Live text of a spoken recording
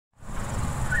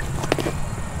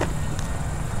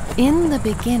In the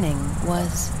beginning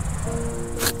was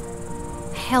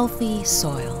healthy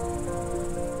soil.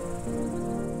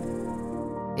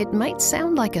 It might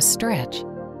sound like a stretch,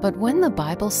 but when the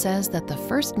Bible says that the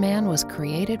first man was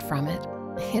created from it,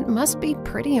 it must be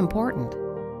pretty important.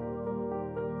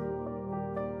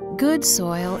 Good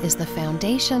soil is the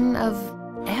foundation of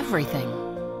everything.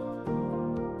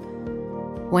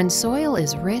 When soil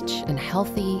is rich and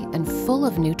healthy and full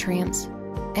of nutrients,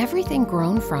 everything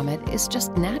grown from it is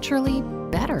just naturally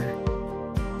better.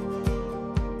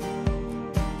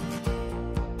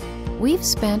 We've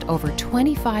spent over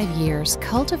 25 years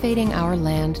cultivating our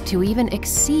land to even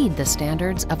exceed the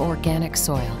standards of organic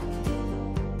soil.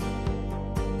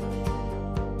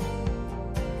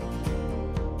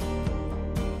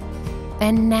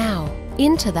 And now,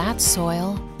 into that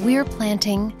soil, we're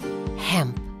planting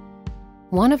hemp,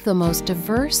 one of the most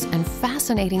diverse and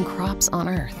fascinating crops on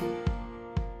Earth.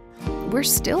 We're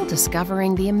still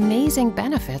discovering the amazing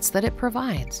benefits that it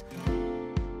provides.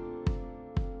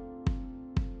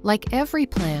 Like every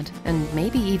plant, and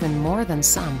maybe even more than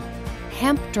some,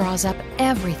 hemp draws up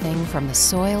everything from the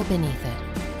soil beneath it.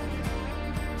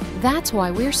 That's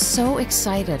why we're so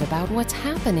excited about what's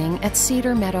happening at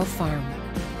Cedar Meadow Farm,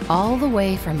 all the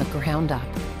way from the ground up.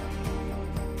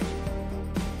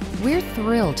 We're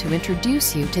thrilled to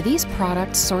introduce you to these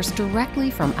products sourced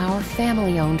directly from our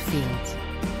family-owned fields.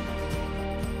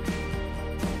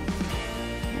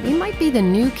 We might be the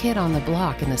new kid on the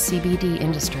block in the CBD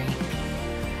industry,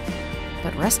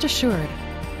 but rest assured,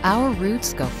 our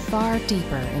roots go far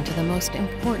deeper into the most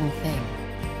important thing.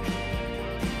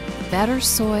 Better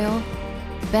soil,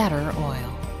 better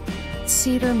oil.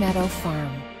 Cedar Meadow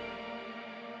Farm.